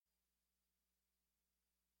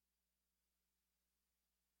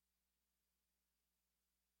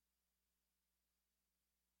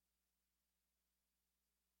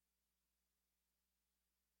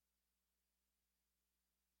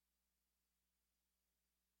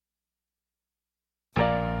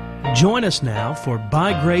Join us now for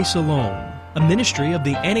By Grace Alone, a ministry of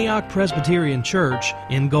the Antioch Presbyterian Church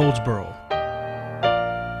in Goldsboro.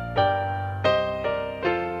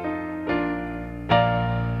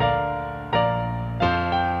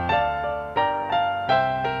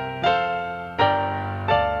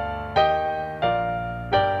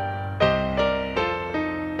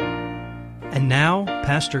 And now,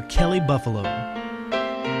 Pastor Kelley Buffaloe.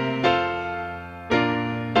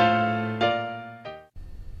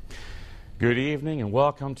 Good evening and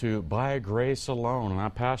welcome to By Grace Alone. And I'm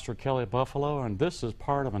Pastor Kelley Buffaloe, and this is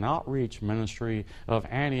part of an outreach ministry of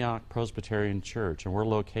Antioch Presbyterian Church. And we're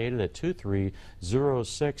located at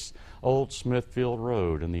 2306 Old Smithfield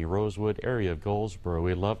Road in the Rosewood area of Goldsboro.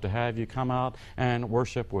 We'd love to have you come out and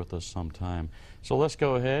worship with us sometime. So let's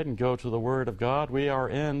go ahead and go to the Word of God. We are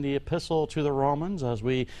in the Epistle to the Romans as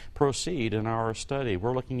we proceed in our study.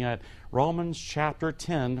 We're looking at Romans chapter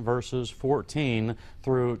 10, verses 14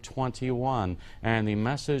 through 21. And the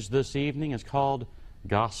message this evening is called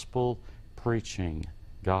Gospel Preaching.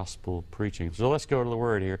 Gospel Preaching. So let's go to the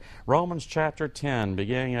Word here. Romans chapter 10,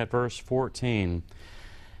 beginning at verse 14.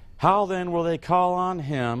 How then will they call on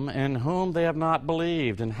him in whom they have not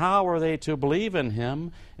believed? And how are they to believe in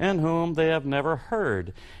him in whom they have never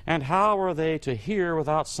heard? And how are they to hear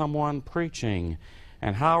without someone preaching?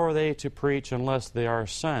 And how are they to preach unless they are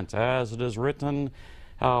sent? As it is written,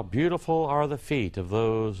 how beautiful are the feet of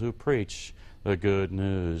those who preach the good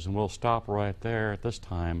news. And we'll stop right there at this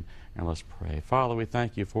time and let's pray. Father, we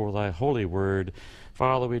thank you for thy holy word.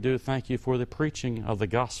 Father, we do thank you for the preaching of the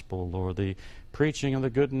gospel, Lord, the preaching of the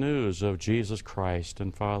good news of Jesus Christ.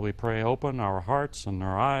 And Father, we pray, open our hearts and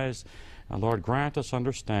our eyes. And Lord, grant us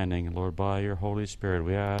understanding, Lord, by your Holy Spirit.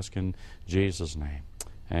 We ask in Jesus' name.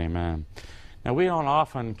 Amen. Now, we don't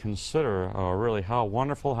often consider really how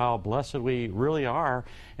wonderful, how blessed we really are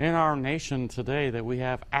in our nation today that we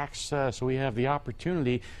have access, we have the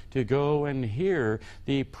opportunity to go and hear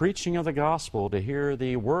the preaching of the gospel, to hear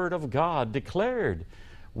the Word of God declared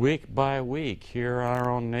week by week here in our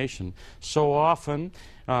own nation. So often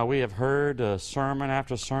we have heard sermon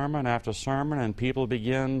after sermon after sermon, and people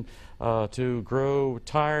begin to grow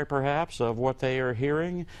tired perhaps of what they are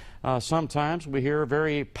hearing. Sometimes we hear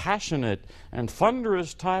very passionate and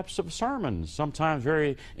thunderous types of sermons, sometimes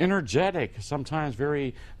very energetic, sometimes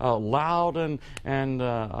very loud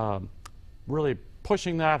and really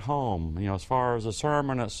pushing that home, as far as the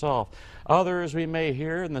sermon itself. Others we may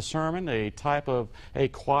hear in the sermon a type of a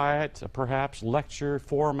quiet, perhaps lecture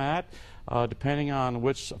format, depending on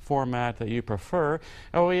which format that you prefer.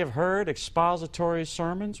 We have heard expository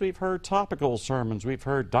sermons, we've heard topical sermons, we've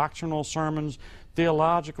heard doctrinal sermons,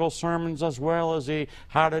 theological sermons, as well as the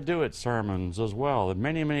how to do it sermons as well. And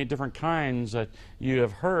many, many different kinds that you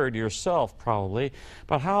have heard yourself probably.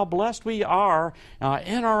 But how blessed we are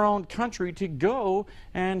in our own country to go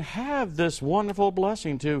and have this wonderful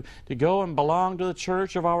blessing to go and belong to the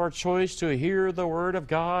church of our choice, to hear the Word of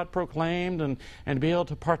God proclaimed and be able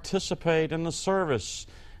to participate in the service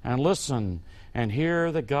and listen and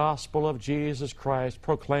hear the gospel of Jesus Christ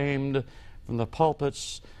proclaimed from the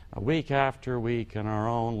pulpits week after week in our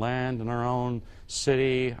own land, in our own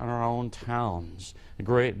city, in our own towns. A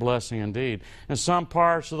great blessing indeed. In some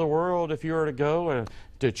parts of the world, if you were to go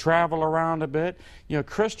to travel around a bit,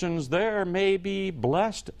 Christians there may be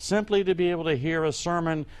blessed simply to be able to hear a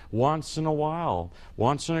sermon once in a while,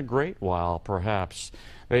 once in a great while perhaps.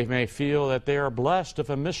 They may feel that they are blessed if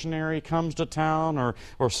a missionary comes to town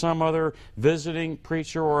or some other visiting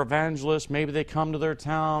preacher or evangelist. Maybe they come to their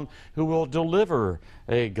town who will deliver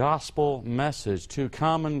a gospel message, to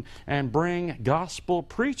come and bring gospel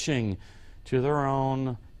preaching to their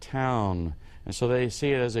own town. And so they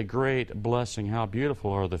see it as a great blessing. How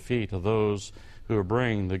beautiful are the feet of those who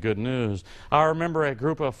bring the good news. I remember a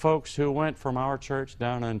group of folks who went from our church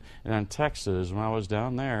down in Texas when I was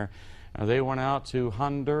down there. They went out to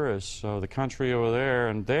Honduras, the country over there,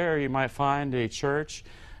 and there you might find a church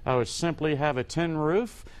that would simply have a tin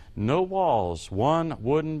roof, no walls, one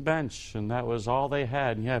wooden bench, and that was all they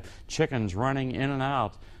had. And you have chickens running in and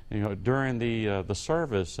out, during the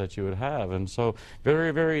service that you would have. And so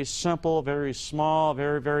very, very simple, very small,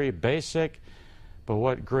 very, very basic. But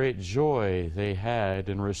what great joy they had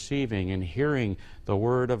in receiving and hearing the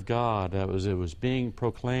Word of God. It was being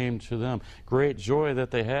proclaimed to them. Great joy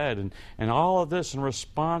that they had. And all of this in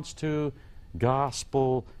response to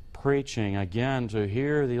gospel preaching. Again, to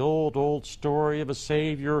hear the old story of a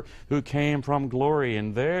Savior who came from glory.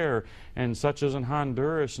 And there, and such as in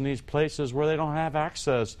Honduras, in these places where they don't have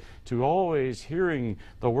access to always hearing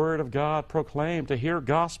the Word of God proclaimed, to hear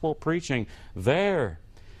gospel preaching, they're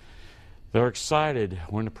excited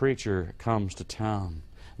when the preacher comes to town.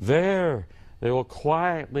 There, they will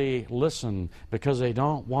quietly listen because they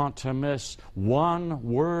don't want to miss one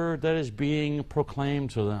word that is being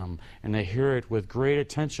proclaimed to them. And they hear it with great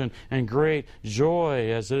attention and great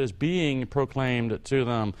joy as it is being proclaimed to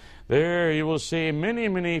them. There you will see many,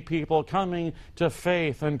 many people coming to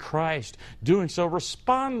faith in Christ, doing so,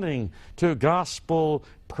 responding to gospel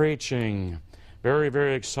preaching. Very,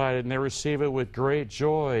 very excited, and they receive it with great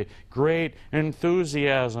joy, great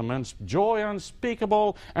enthusiasm, and joy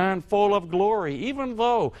unspeakable and full of glory, even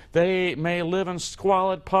though they may live in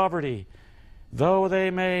squalid poverty, though they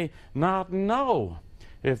may not know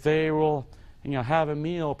if they will have a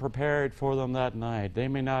meal prepared for them that night. They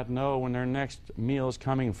may not know when their next meal is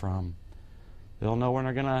coming from. They'll know when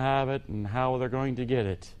they're going to have it and how they're going to get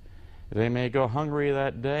it. They may go hungry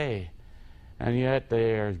that day. And yet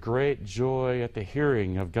there is great joy at the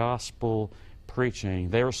hearing of gospel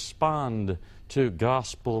preaching. They respond to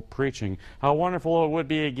gospel preaching. How wonderful it would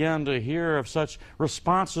be again to hear of such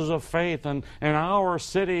responses of faith in our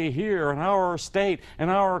city here, in our state, in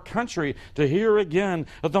our country, to hear again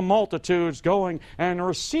of the multitudes going and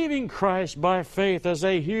receiving Christ by faith as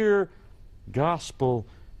they hear gospel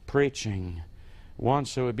preaching.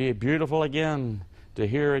 Once it would be beautiful again to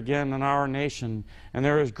hear again in our nation. And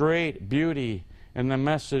there is great beauty in the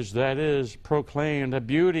message that is proclaimed, a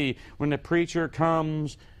beauty when the preacher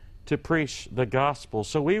comes to preach the gospel.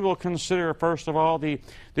 So we will consider, first of all, the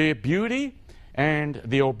beauty and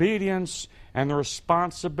the obedience and the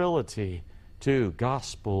responsibility to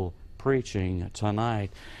gospel preaching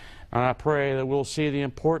tonight. And I pray that we'll see the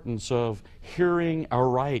importance of hearing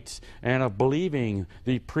aright and of believing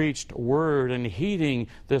the preached word and heeding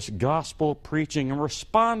this gospel preaching and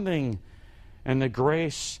responding in the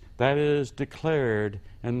grace that is declared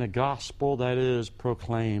and the gospel that is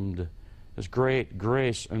proclaimed. It's great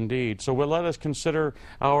grace indeed. So let us consider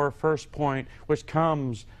our first point, which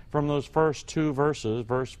comes from those first two verses,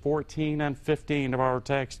 verse 14 and 15 of our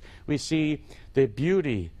text. We see the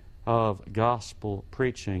beauty of gospel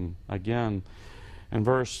preaching. Again, in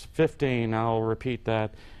verse 15, I'll repeat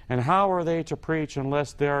that. And how are they to preach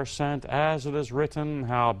unless they are sent? As it is written,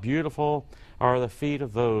 how beautiful are the feet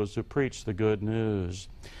of those who preach the good news.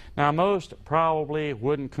 Now, most probably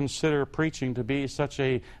wouldn't consider preaching to be such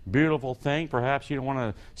a beautiful thing. Perhaps you don't want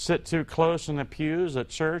to sit too close in the pews at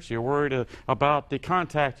church. You're worried about the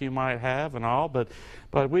contact you might have and all, but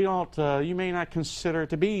we don't. You may not consider it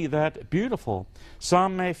to be that beautiful.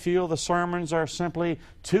 Some may feel the sermons are simply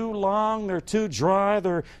too long, they're too dry,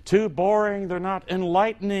 they're too boring, they're not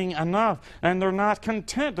enlightening enough, and they're not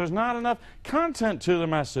content. There's not enough content to the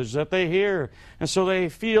message that they hear, and so they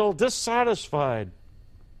feel dissatisfied.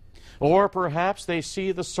 Or perhaps they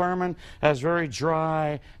see the sermon as very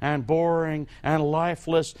dry and boring and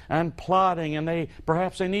lifeless and plodding, and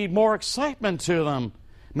perhaps they need more excitement to them.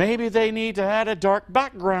 Maybe they need to add a dark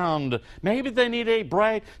background. Maybe they need a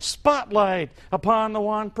bright spotlight upon the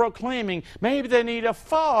one proclaiming. Maybe they need a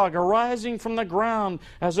fog arising from the ground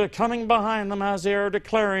as they're coming behind them as they are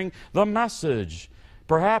declaring the message.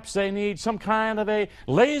 Perhaps they need some kind of a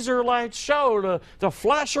laser light show to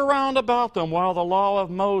flash around about them while the law of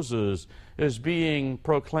Moses is being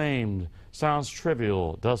proclaimed. Sounds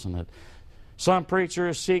trivial, doesn't it? Some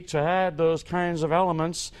preachers seek to add those kinds of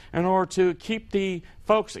elements in order to keep the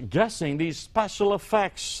folks guessing, these special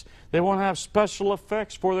effects. They want to have special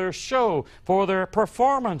effects for their show, for their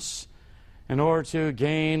performance, in order to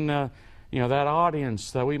gain that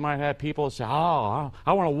audience that we might have people say, I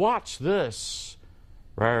want to watch this,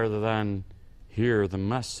 rather than hear the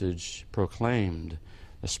message proclaimed.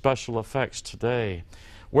 The special effects today.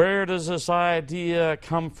 Where does this idea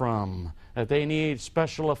come from? That they need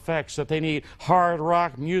special effects, that they need hard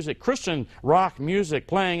rock music, Christian rock music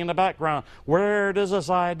playing in the background. Where does this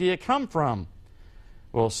idea come from?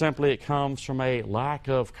 Well, simply it comes from a lack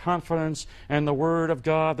of confidence in the Word of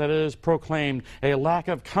God that is proclaimed, a lack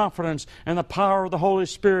of confidence in the power of the Holy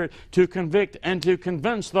Spirit to convict and to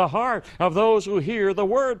convince the heart of those who hear the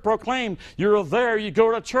Word proclaimed. You're there, you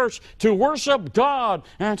go to church to worship God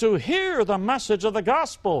and to hear the message of the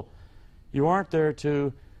gospel. You aren't there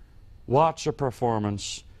to watch a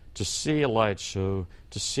performance, to see a light show,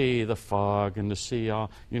 to see the fog, and to see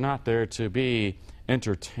all. You're not there to be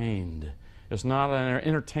entertained. It's not an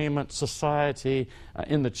entertainment society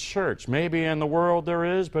in the church. Maybe in the world there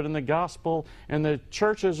is, but in the gospel, in the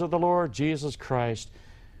churches of the Lord Jesus Christ,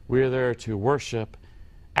 we are there to worship,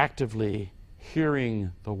 actively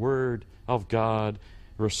hearing the Word of God,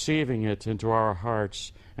 receiving it into our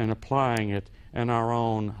hearts, and applying it in our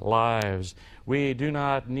own lives. We do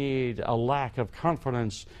not need a lack of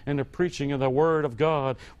confidence in the preaching of the Word of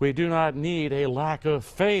God. We do not need a lack of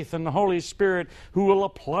faith in the Holy Spirit who will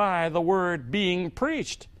apply the Word being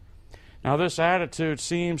preached. Now, this attitude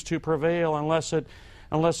seems to prevail unless it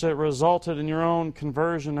resulted in your own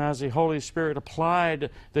conversion as the Holy Spirit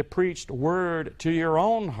applied the preached Word to your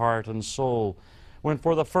own heart and soul, when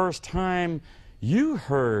for the first time you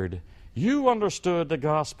heard, you understood the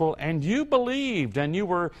gospel, and you believed, and you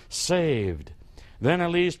were saved. Then,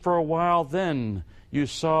 at least for a while, then you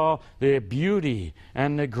saw the beauty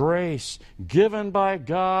and the grace given by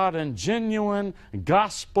God and genuine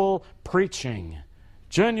gospel preaching.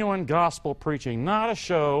 Genuine gospel preaching, not a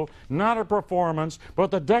show, not a performance,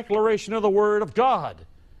 but the declaration of the Word of God.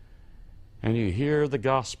 And you hear the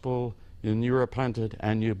gospel, and you repented,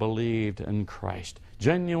 and you believed in Christ.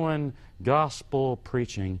 Genuine gospel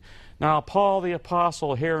preaching. Now, Paul the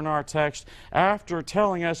Apostle here in our text, after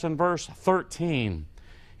telling us in verse 13,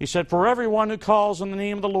 he said, "For everyone who calls on the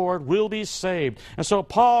name of the Lord will be saved." And so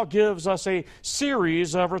Paul gives us a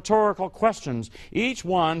series of rhetorical questions, each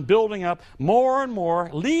one building up more and more,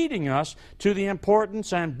 leading us to the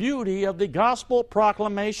importance and beauty of the gospel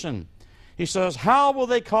proclamation. He says, "How will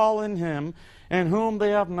they call in him in whom they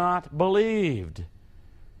have not believed?"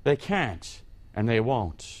 They can't, and they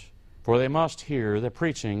won't, for they must hear the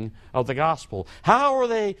preaching of the gospel. How are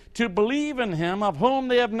they to believe in him of whom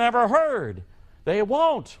they have never heard? They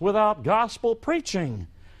won't without gospel preaching.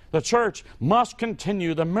 The church must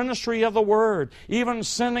continue the ministry of the Word, even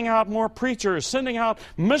sending out more preachers, sending out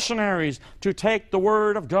missionaries to take the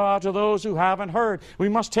Word of God to those who haven't heard. We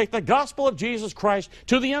must take the gospel of Jesus Christ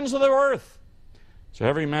to the ends of the earth, so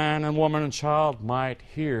every man and woman and child might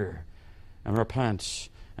hear and repent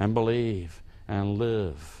and believe and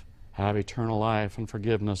live, have eternal life and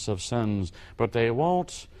forgiveness of sins. But they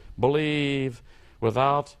won't believe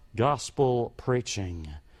without gospel preaching.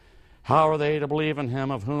 How are they to believe in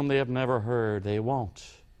him of whom they have never heard? They won't.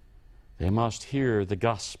 They must hear the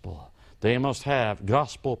gospel. They must have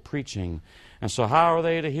gospel preaching. And so how are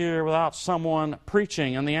they to hear without someone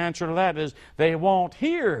preaching? And the answer to that is they won't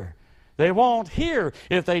hear. They won't hear.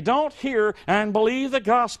 If they don't hear and believe the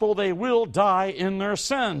gospel, they will die in their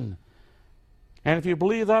sin. And if you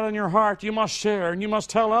believe that in your heart, you must share and you must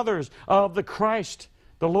tell others of the Christ,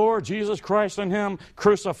 the Lord Jesus Christ and him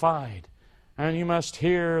crucified. And you must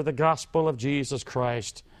hear the gospel of Jesus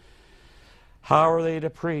Christ. How are they to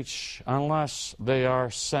preach unless they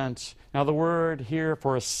are sent? Now the word here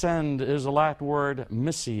for send is the Latin word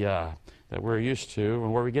missia that we're used to,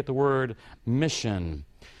 and where we get the word mission.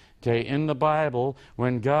 Okay, in the Bible,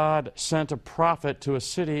 when God sent a prophet to a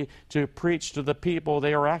city to preach to the people,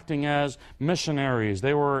 they were acting as missionaries.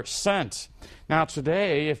 They were sent. Now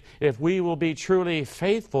today, if we will be truly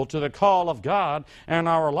faithful to the call of God in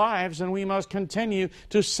our lives, then we must continue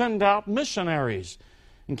to send out missionaries.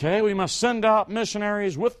 Okay, we must send out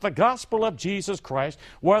missionaries with the gospel of Jesus Christ,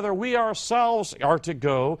 whether we ourselves are to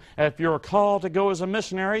go. If you're called to go as a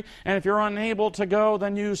missionary, and if you're unable to go,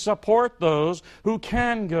 then you support those who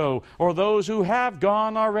can go, or those who have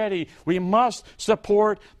gone already. We must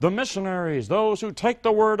support the missionaries, those who take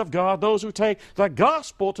the Word of God, those who take the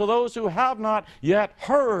gospel to those who have not yet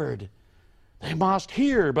heard. They must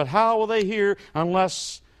hear, but how will they hear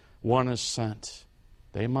unless one is sent?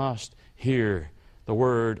 They must hear the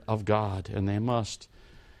Word of God, and they must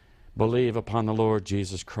believe upon the Lord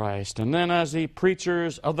Jesus Christ. And then as the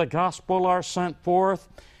preachers of the gospel are sent forth,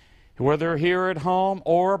 whether here at home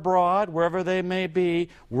or abroad, wherever they may be,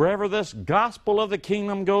 wherever this gospel of the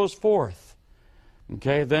kingdom goes forth,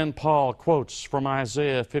 okay, then Paul quotes from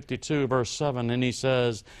Isaiah 52, verse 7, and he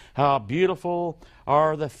says, "How beautiful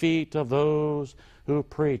are the feet of those who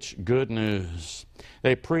preach good news."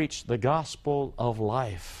 They preach the gospel of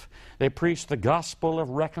life. They preach the gospel of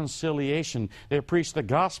reconciliation. They preach the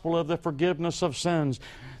gospel of the forgiveness of sins.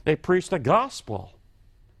 They preach the gospel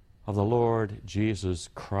of the Lord Jesus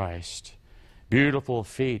Christ. Beautiful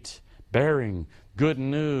feet bearing good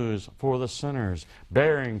news for the sinners,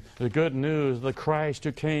 bearing the good news of the Christ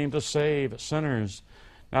who came to save sinners.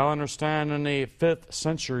 Now understand, in the 5th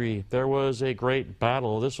century, there was a great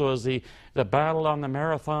battle. This was the battle on the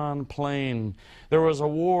Marathon Plain. There was a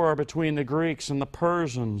war between the Greeks and the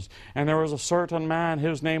Persians, and there was a certain man,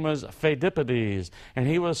 his name was Phidippides, and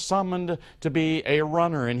he was summoned to be a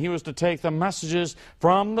runner, and he was to take the messages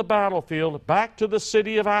from the battlefield back to the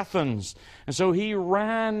city of Athens. And so he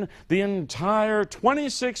ran the entire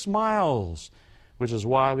 26 miles, which is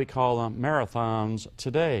why we call them marathons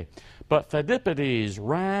today. But Phidippides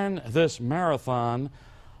ran this marathon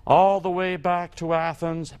all the way back to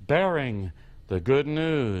Athens, bearing the good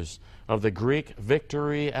news of the Greek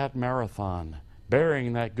victory at Marathon,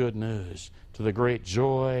 bearing that good news to the great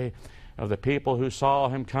joy of the people who saw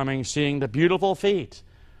him coming, seeing the beautiful feet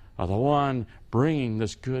of the one bringing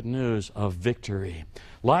this good news of victory.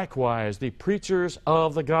 Likewise, the preachers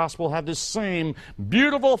of the gospel have the same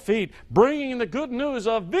beautiful feet, bringing the good news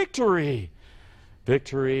of victory.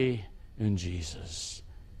 Victory in Jesus.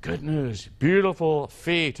 Good news, beautiful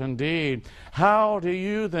feet indeed. How do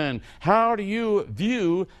you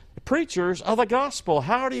view the preachers of the gospel?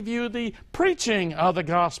 How do you view the preaching of the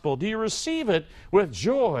gospel? Do you receive it with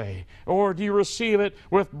joy, or do you receive it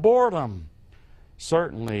with boredom?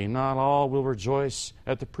 Certainly, not all will rejoice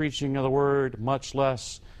at the preaching of the word, much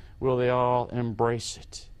less will they all embrace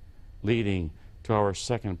it. Leading to our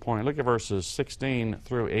second point. Look at verses 16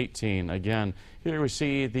 through 18. Again, here we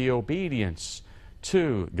see the obedience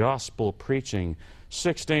to gospel preaching.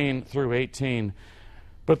 16 through 18.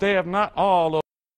 But they have not all